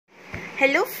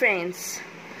Hello friends,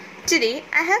 today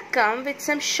I have come with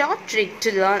some short trick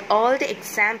to learn all the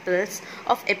examples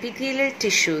of epithelial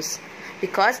tissues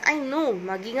because I know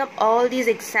mugging up all these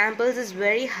examples is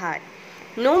very hard.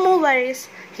 No more worries,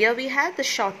 here we have the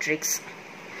short tricks.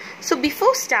 So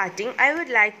before starting, I would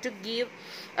like to give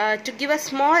a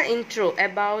small intro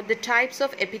about the types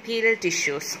of epithelial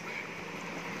tissues.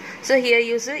 So here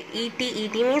you see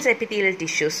ET means epithelial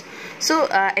tissues. So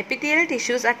epithelial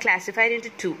tissues are classified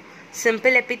into two: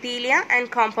 simple epithelia and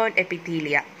compound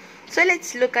epithelia. So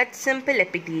let's look at simple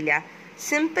epithelia.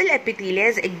 Simple epithelia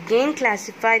is again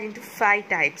classified into 5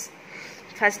 types.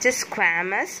 First is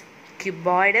squamous,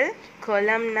 cuboidal,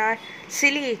 columnar,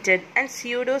 ciliated and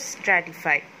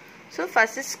pseudostratified. So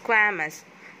first is squamous.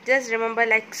 Just remember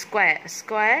like square,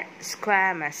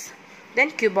 squamous.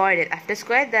 Then cuboidal. After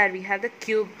square there we have the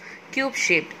cube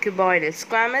shaped cuboidal.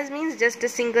 Squamous means just a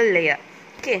single layer.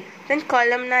 Okay. Then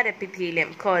columnar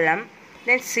epithelium, column.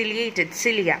 Then ciliated,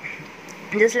 cilia,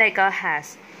 just like our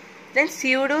hairs. Then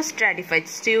pseudostratified.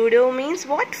 Pseudo means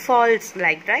what? False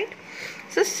like, right?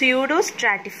 So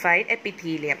pseudostratified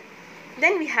epithelium.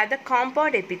 Then we have the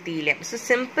compound epithelium. So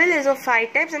simple is of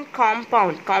 5 types and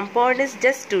compound is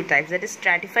just 2 types, that is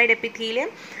stratified epithelium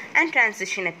and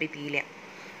transition epithelium.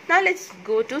 Now let's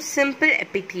go to simple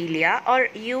epithelia or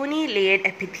uni-layered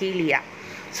epithelia.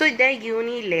 So they're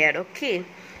uni-layered, okay.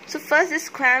 So first is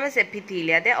squamous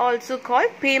epithelia. They're also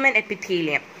called pavement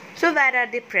epithelium. So where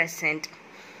are they present?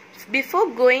 Before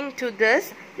going to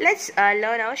this, let's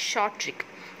learn our short trick.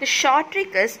 The short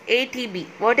trick is ATB.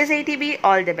 What is ATB?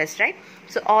 All the best, right?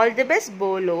 So all the best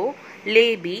bolo,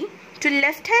 labi to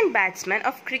left-hand batsman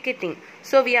of cricketing.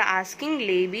 So we are asking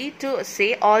labi to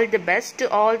say all the best to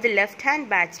all the left-hand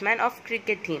batsmen of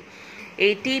cricket team.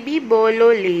 ATB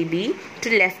bolo labi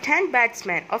to left-hand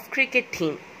batsman of cricket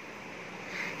team.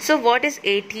 So what is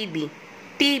ATB?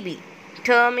 TB,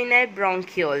 terminal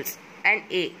bronchioles, and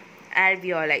A,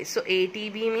 alveoli. So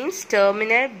ATB means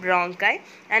terminal bronchi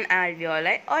and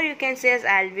alveoli, or you can say as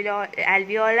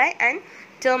alveoli and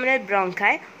terminal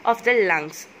bronchi of the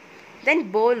lungs. Then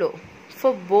bolo.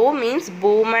 For bo means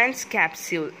Bowman's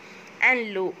capsule,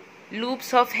 and lo,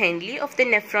 loops of Henle of the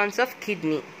nephrons of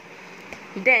kidney.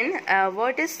 Then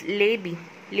what is labi?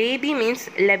 Labi means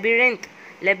labyrinth,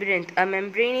 a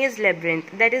membranous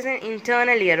labyrinth, that is an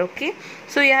internal ear, okay.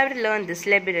 So you have to learn this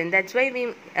labyrinth, that's why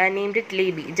we named it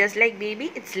labi. Just like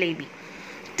baby, it's labi.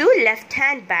 To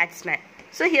left-hand batsman.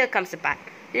 So here comes the part.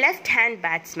 Left-hand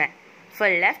batsman. For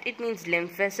left it means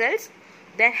lymph vessels,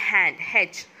 then hand,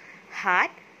 H,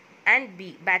 heart, and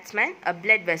B, batsman,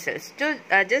 blood vessels. So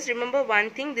just remember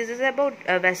one thing, this is about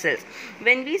vessels.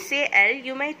 When we say L,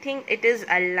 you might think it is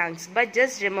lungs, but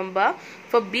just remember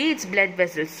for B it's blood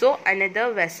vessels. So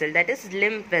another vessel, that is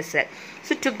lymph vessel.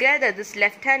 So together this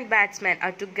left hand batsmen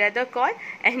are together called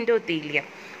endothelium.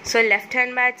 So left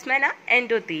hand batsmen are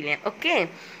endothelium, okay.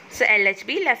 So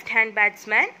LHB, left hand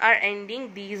batsmen, are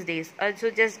ending these days.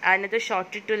 Also just another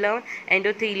short trick to learn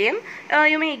endothelium.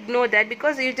 You may ignore that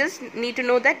because you just need to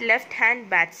know that left hand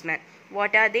batsmen.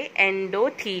 What are they?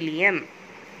 Endothelium.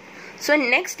 So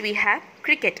next we have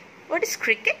cricket. What is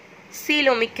cricket?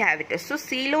 Coelomic cavities. So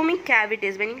coelomic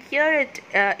cavities, when you hear it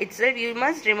itself, you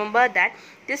must remember that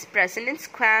it is present in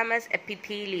squamous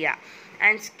epithelia.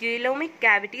 And coelomic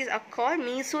cavities are called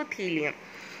mesothelium.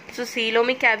 So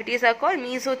coelomic cavities are called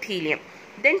mesothelium.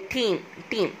 Then team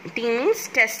means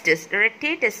testis,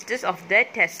 rete testis of the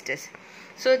testis.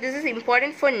 So this is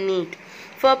important for NEET.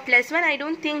 For +1 I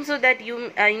don't think so that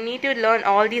you need to learn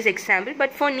all these examples,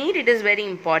 but for NEET it is very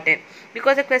important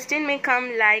because a question may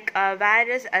come like where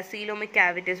is a coelomic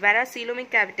cavities? Where are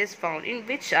coelomic cavities found? In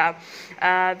which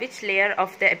layer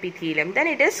of the epithelium? Then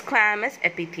it is squamous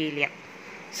epithelium.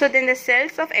 So then the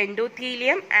cells of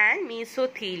endothelium and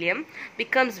mesothelium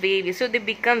becomes wavy. So they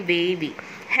become wavy.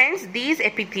 Hence these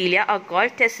epithelia are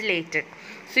called tessellated.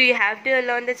 So you have to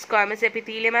learn that squamous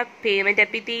epithelium are pavement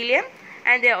epithelium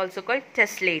and they are also called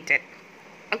tessellated.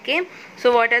 Okay.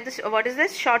 So what is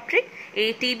this short trick?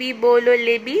 ATB bolo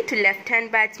labi to left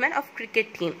hand batsman of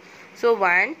cricket team. So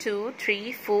 1, 2,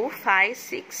 3, 4, 5,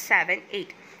 6, 7,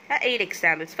 8. 8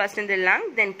 examples. First in the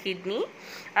lung, then kidney.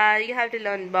 You have to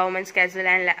learn Bowman's capsule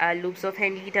and loops of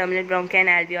Henle, terminal bronchi and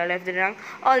alveoli of the lung.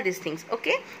 All these things.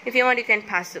 Okay. If you want, you can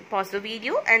pause the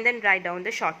video and then write down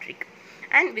the short trick.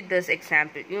 And with this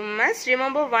example, you must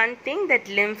remember one thing, that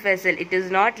lymph vessel. It is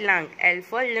not lung. L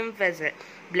for lymph vessel.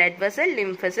 Blood vessel,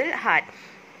 lymph vessel, heart.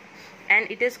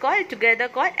 And it is together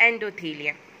called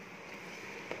endothelium.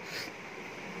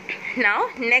 Now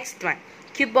next one,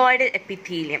 cuboidal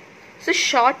epithelium. So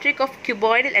short trick of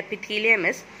cuboidal epithelium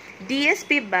is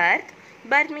DSP birth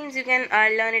Birth means you can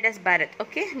learn it as Bharat.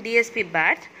 Okay, DSP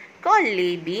birth. Called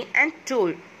Labi and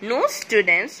told no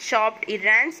students chopped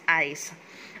Iran's eyes.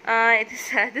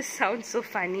 This sounds so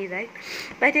funny, right?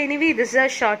 But anyway, this is a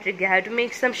short trick. You have to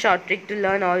make some short trick to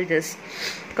learn all this,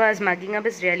 because mugging up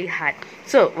is really hard.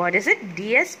 So what is it?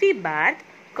 DSP birth.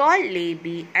 Called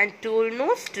Labi and told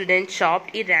no student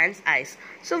chopped Iran's eyes.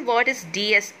 So what is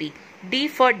DSP? D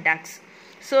for ducts.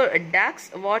 So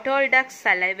ducts, what all ducts?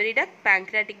 Salivary duct,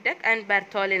 pancreatic duct and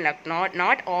Bartholin duct.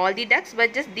 Not all the ducts,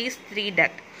 but just these three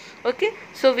ducts. Okay,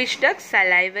 so which duct?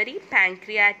 Salivary,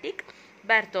 pancreatic,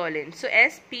 Bartholin. So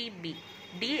SPB,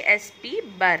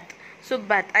 DSP birth. So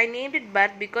birth, I named it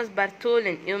birth because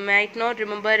Bartholin, you might not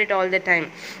remember it all the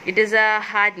time. It is a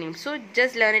hard name. So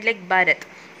just learn it like Bharat.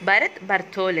 Bharat,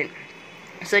 Bartholin.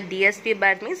 So DSP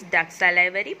birth means duct,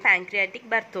 salivary, pancreatic,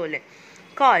 Bartholin.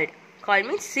 Called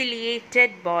means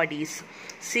ciliated bodies.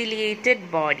 Ciliated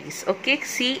bodies. Okay,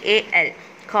 CAL.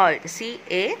 Called,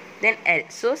 CA then L.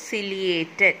 So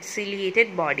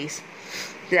ciliated bodies.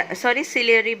 Sorry,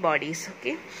 ciliary bodies.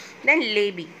 Okay. Then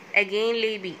Labi. Again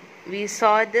Labi. We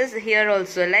saw this here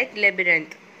also, like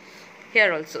labyrinth.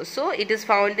 Here also. So it is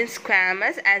found in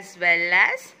squamous as well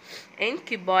as in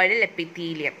cuboidal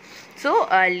epithelium. So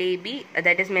Labi,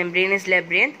 that is membranous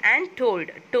labyrinth, and told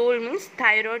means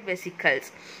thyroid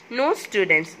vesicles. No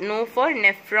students. No for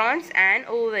nephrons and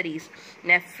ovaries.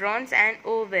 Nephrons and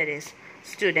ovaries.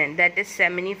 Student, that is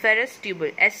seminiferous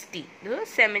tubule. ST, the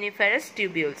seminiferous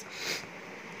tubules.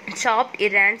 Chopped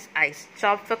Iran's eyes.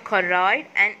 Chopped for choroid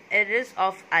and iris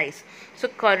of eyes. So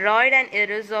choroid and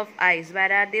iris of eyes,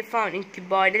 where are they found? In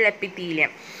cuboidal epithelium.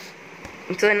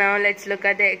 So now let's look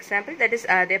at the example. That is,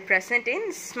 they are present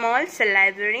in small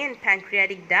salivary and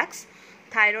pancreatic ducts,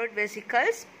 thyroid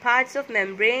vesicles, parts of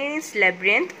membranous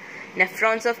labyrinth,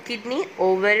 nephrons of kidney,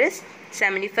 ovaries,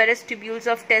 seminiferous tubules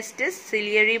of testis,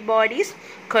 ciliary bodies,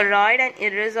 choroid and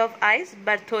iris of eyes,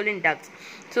 Bartholin ducts.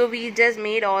 So we just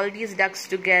made all these ducts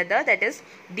together. That is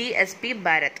DSP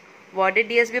Bharat. What did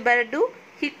DSP Bharat do?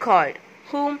 He called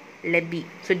whom? Labi.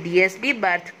 So DSP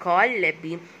Bharat called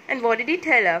Labi, and what did he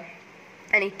tell her?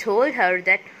 And he told her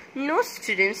that no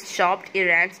students chopped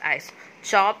Iran's eyes.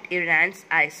 Chopped Iran's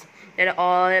eyes. They are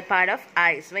all part of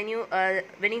eyes. When you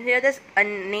hear this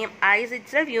name eyes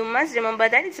itself, you must remember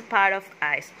that it's a part of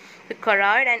eyes. The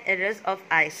choroid and iris of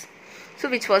eyes. So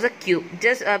which was a cube.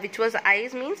 Just which was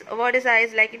eyes means what is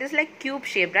eyes like? It is like cube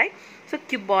shape, right? So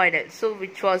cuboidal. So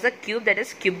which was a cube, that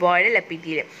is cuboidal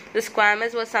epithelium. The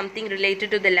squamous was something related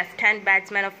to the left-hand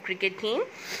batsman of cricket team,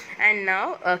 and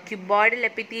now cuboidal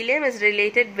epithelium is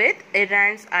related with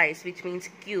Iran's eyes, which means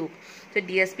cube. So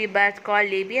DSP Bharat called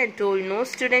Labi and told no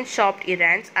student chopped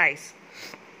Iran's eyes.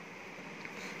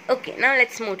 Okay, now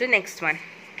let's move to next one.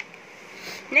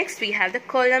 Next we have the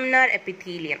columnar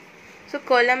epithelium. So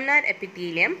columnar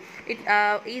epithelium,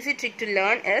 easy trick to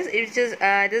learn is,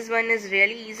 this one is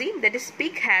really easy. That is,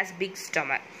 pig has big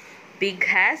stomach. Pig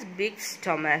has big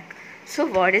stomach. So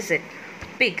what is it?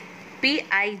 Pig,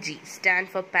 PIG, stand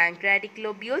for pancreatic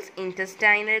lobules,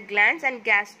 intestinal glands and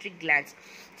gastric glands.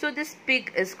 So this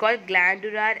pig is called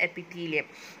glandular epithelium.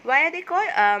 Why are they called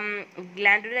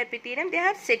glandular epithelium? They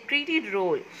have secretory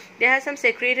role. They have some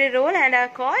secretory role and are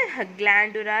called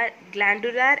glandular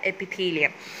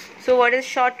epithelium. So what is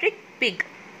short trick? Pig.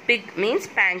 Pig means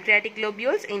pancreatic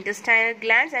lobules, intestinal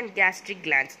glands and gastric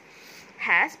glands.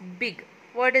 Has big.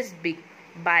 What is big?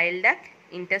 Bile duct,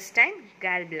 intestine,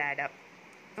 gallbladder.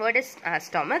 What is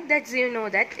stomach? That's, you know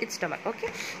that it's stomach. Okay.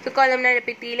 So columnar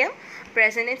epithelium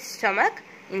present in stomach,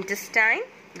 intestine,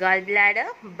 gallbladder,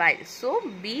 bile. So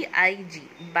BIG,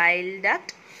 bile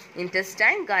duct,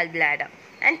 intestine, gallbladder.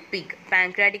 And pig,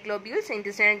 pancreatic lobules,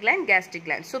 intestinal gland, gastric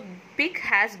gland. So pig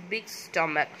has big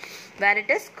stomach, where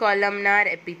it is columnar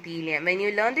epithelium. When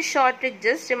you learn the short trick,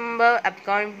 just remember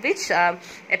upon which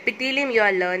epithelium you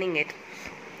are learning it.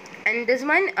 And this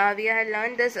one we have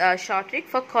learned this short trick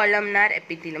for columnar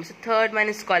epithelium. So third one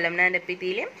is columnar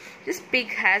epithelium. This pig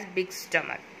has big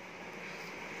stomach.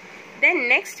 Then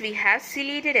next we have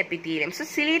ciliated epithelium. So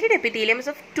ciliated epithelium is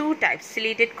of two types,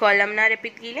 ciliated columnar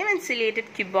epithelium and ciliated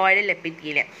cuboidal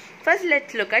epithelium. First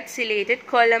let's look at ciliated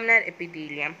columnar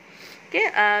epithelium. Okay,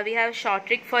 we have a short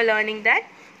trick for learning that.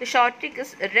 The short trick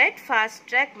is red fast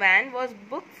track van was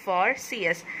booked for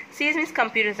CS. CS means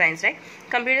computer science, right?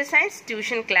 Computer science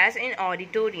tuition class in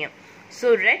auditorium.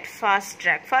 So red fast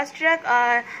track. Fast track,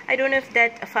 I don't know if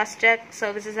that fast track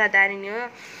services are there in your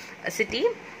city,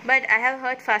 but I have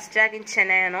heard fast track in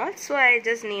Chennai and all, so I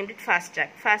just named it fast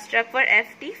track. Fast track for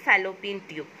FT, fallopian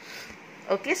tube.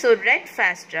 Okay, so red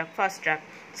fast track,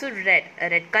 So a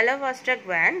red color washtag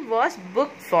van was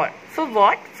booked for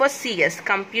what? For CS,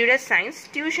 computer science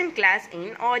tuition class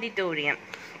in auditorium.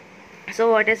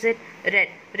 So what is it?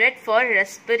 Red for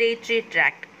respiratory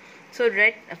tract. So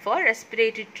red for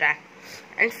respiratory tract.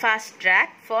 And fast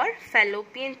track for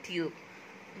fallopian tube.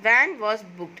 Van was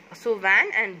booked. So van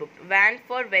and booked. Van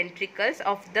for ventricles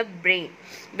of the brain.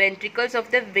 Ventricles of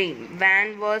the vein.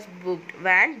 Van was booked.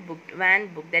 Van booked. Van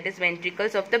booked. That is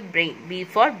ventricles of the brain. B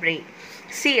for brain.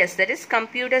 CS, that is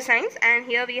computer science. And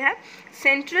here we have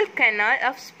central canal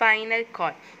of spinal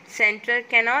cord. Central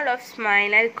canal of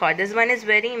spinal cord. This one is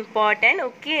very important.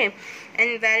 Okay.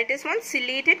 And where it is found?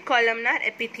 Ciliated columnar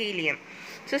epithelium.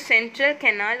 So central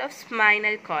canal of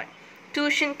spinal cord.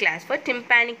 Tuition class for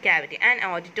tympanic cavity. And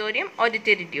auditorium,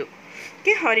 auditory tube.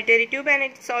 Okay, auditory tube, and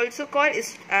it's also called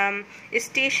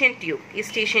eustachian tube.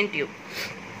 Eustachian tube.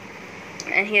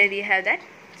 And here we have that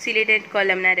ciliated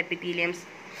columnar epitheliums.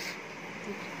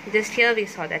 Just here we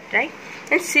saw that, right?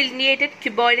 And ciliated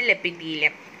cuboidal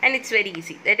epithelium. And it's very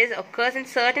easy. That is, occurs in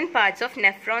certain parts of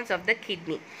nephrons of the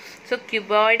kidney. So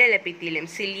cuboidal epithelium,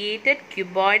 ciliated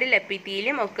cuboidal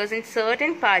epithelium occurs in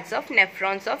certain parts of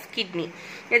nephrons of kidney.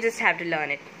 You just have to learn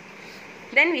it.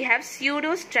 Then we have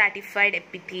pseudostratified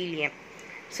epithelium.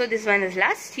 So this one is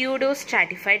last,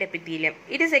 pseudostratified epithelium.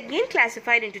 It is again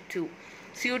classified into two.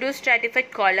 Pseudostratified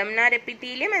columnar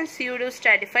epithelium and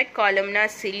pseudostratified columnar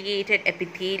ciliated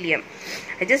epithelium.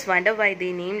 I just wonder why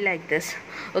they named like this.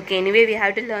 Okay, anyway, we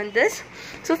have to learn this.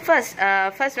 So first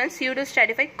one,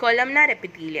 pseudostratified columnar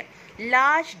epithelium.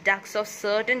 Large ducts of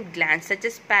certain glands such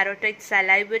as parotid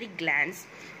salivary glands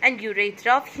and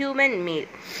urethra of human male.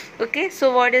 Okay,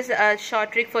 so what is a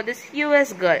short trick for this?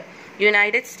 US girl,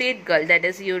 United States girl, that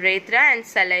is urethra and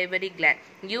salivary gland.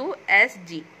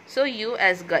 USG. So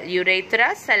US girl,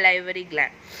 urethra, salivary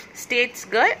gland. States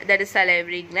girl, that is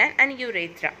salivary gland and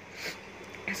urethra.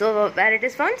 So where it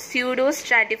is found?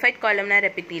 Pseudostratified columnar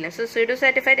epithelium. So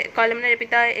pseudostratified columnar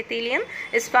epithelium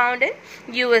is found in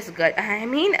US girl.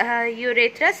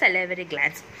 Urethra, salivary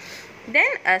glands.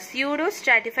 Then a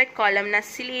pseudostratified columnar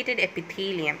ciliated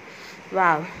epithelium.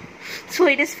 Wow. So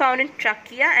it is found in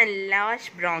trachea and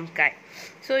large bronchi.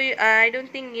 So I don't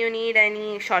think you need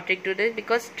any short trick to this,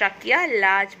 because trachea,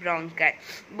 large bronchi,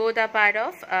 both are part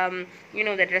of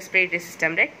that respiratory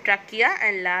system, right? Trachea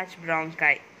and large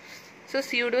bronchi. So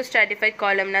pseudostratified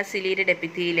columnar ciliated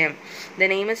epithelium. The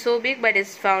name is so big, but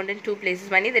is found in two places.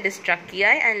 One is, that is trachea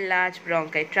and large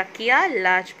bronchi. Trachea,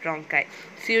 large bronchi.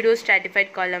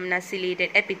 Pseudostratified columnar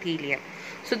ciliated epithelium.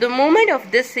 So the movement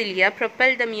of this cilia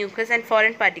propelled the mucus and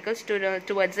foreign particles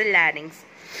towards the larynx.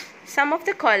 Some of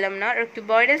the columnar or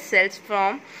cuboidal cells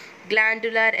form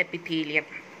glandular epithelium.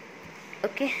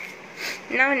 Okay.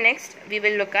 Now next we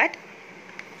will look at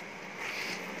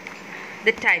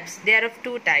the types. There are of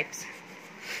two types.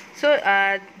 So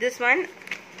this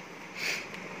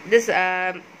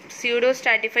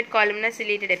pseudostratified columnar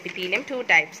ciliated epithelium, two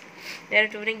types. There are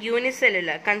two: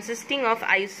 unicellular, consisting of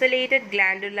isolated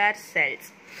glandular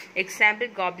cells. Example,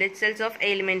 goblet cells of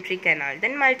alimentary canal.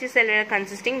 Then multicellular,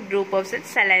 consisting group of cells,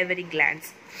 salivary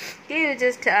glands. Okay, you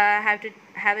just have to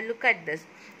have a look at this.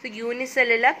 So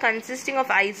unicellular, consisting of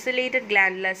isolated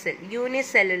glandular cell.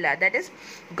 Unicellular, that is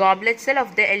goblet cell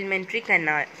of the alimentary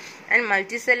canal. And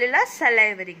multicellular,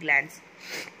 salivary glands.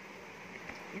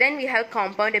 Then we have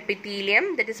compound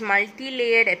epithelium, that is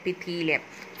multi-layered epithelium.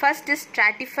 First is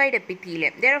stratified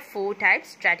epithelium. There are four types: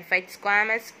 stratified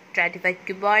squamous, stratified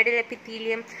cuboidal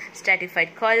epithelium,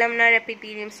 stratified columnar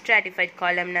epithelium, stratified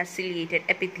columnar ciliated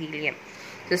epithelium.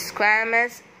 So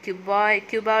squamous,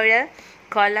 cuboidal,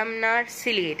 columnar,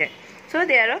 ciliated. So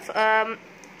there are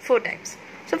four types.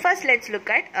 So first let's look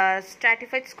at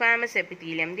stratified squamous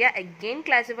epithelium. They are again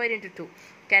classified into two: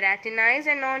 keratinized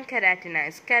and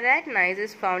non-keratinized. Keratinized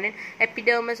is found in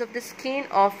epidermis of the skin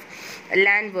of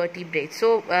land vertebrates.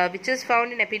 So which is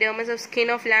found in epidermis of skin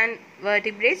of land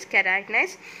vertebrates?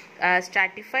 Keratinized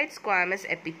stratified squamous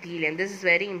epithelium. This is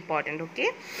very important.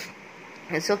 Okay.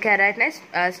 So keratinized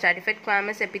stratified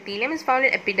squamous epithelium is found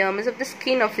in epidermis of the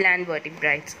skin of land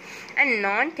vertebrates. And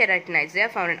non-keratinized, they are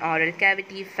found in oral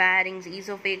cavity, pharynx,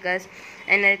 esophagus,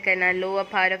 anal canal, lower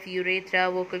part of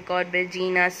urethra, vocal cord,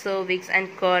 vagina, cervix, and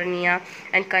cornea,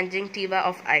 and conjunctiva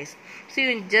of eyes. So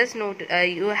you just note,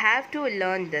 you have to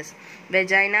learn this: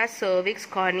 vagina, cervix,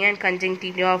 cornea, and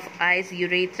conjunctiva of eyes,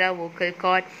 urethra, vocal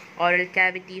cord, oral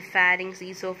cavity, pharynx,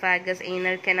 esophagus,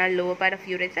 anal canal, lower part of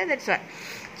urethra. That's one.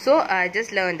 So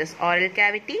just learn this: oral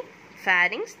cavity,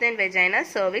 pharynx, then vagina,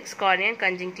 cervix, cornea, and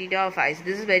conjunctiva of eyes.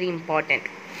 This is very important.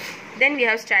 Then we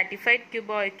have stratified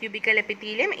cubical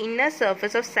epithelium, inner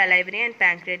surface of salivary and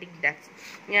pancreatic ducts.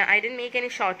 Yeah, I didn't make any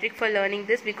short trick for learning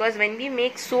this, because when we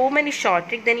make so many short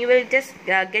tricks, then you will just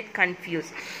get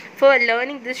confused. For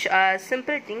learning this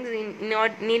simple things, we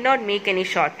need not make any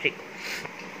short trick.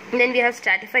 Then we have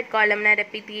stratified columnar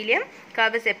epithelium,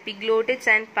 covers epiglottids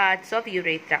and parts of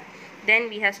urethra. Then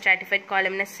we have stratified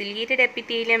columnar ciliated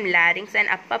epithelium, larynx and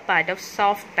upper part of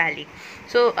soft palate.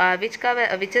 So where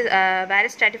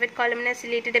is stratified columnar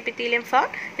ciliated epithelium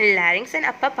found? Larynx and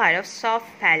upper part of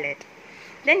soft palate.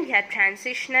 Then we have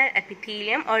transitional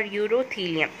epithelium or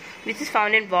urothelium, which is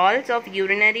found in walls of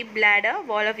urinary bladder,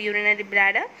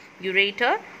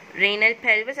 ureter, renal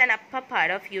pelvis and upper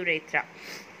part of urethra.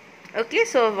 Okay,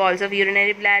 so walls of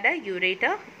urinary bladder,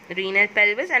 ureter, renal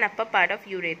pelvis and upper part of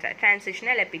urethra,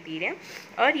 transitional epithelium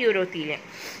or urothelium.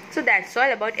 So that's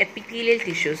all about epithelial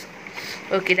tissues.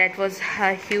 Okay, that was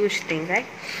a huge thing, right?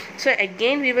 So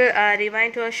again we will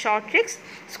rewind to our short tricks.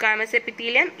 Squamous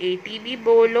epithelium, ATB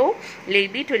bolo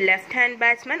labi to left hand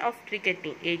batsman of cricket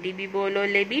team. ATB bolo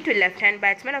labi to left hand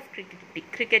batsman of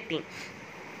cricket team.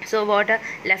 So what are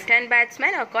left hand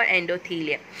batsmen are called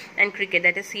endothelium, and cricket,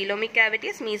 that is coelomic cavity,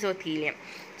 is mesothelium.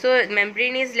 So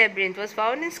membranous labyrinth was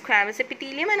found in squamous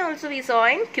epithelium, and also we saw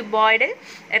in cuboidal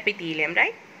epithelium,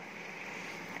 right?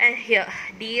 And here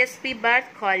DSP bird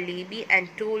called labi and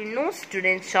tool nose,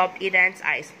 student chopped Iran's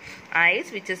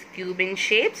eyes which is cube in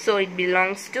shape, so it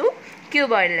belongs to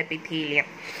cuboidal epithelium.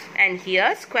 And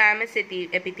here squamous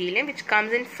epithelium, which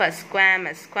comes in first,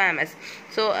 squamous.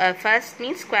 So first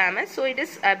means squamous, so it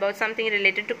is about something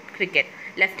related to cricket,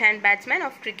 left hand batsman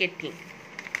of cricket team.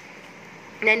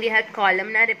 Then we had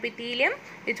columnar epithelium,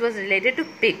 which was related to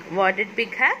pig. What did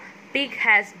pig have? Pig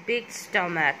has big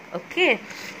stomach. Okay.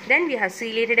 Then we have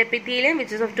ciliated epithelium,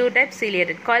 which is of two types,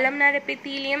 ciliated columnar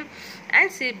epithelium and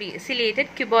ciliated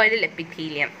cuboidal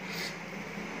epithelium.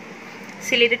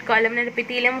 Ciliated columnar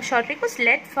epithelium short trick was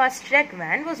lead fast track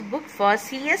van was booked for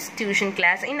CS tuition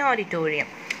class in auditorium.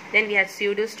 Then we have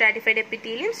pseudostratified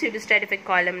epithelium, pseudostratified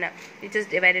columnar, which is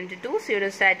divided into two,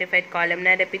 pseudostratified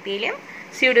columnar epithelium,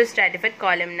 pseudostratified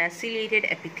columnar ciliated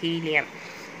epithelium.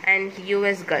 And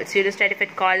US girl,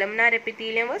 pseudostratified columnar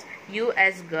epithelium was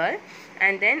US girl,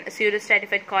 and then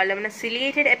pseudostratified columnar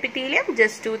ciliated epithelium,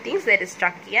 just two things, that is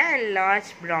trachea and large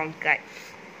bronchi.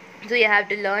 So you have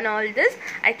to learn all this.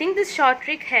 I think this short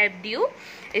trick helped you.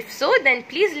 If so, then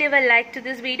please leave a like to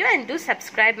this video and do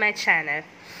subscribe my channel.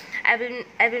 I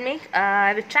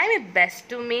will try my best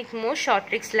to make more short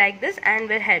tricks like this and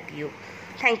will help you.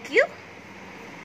 Thank you.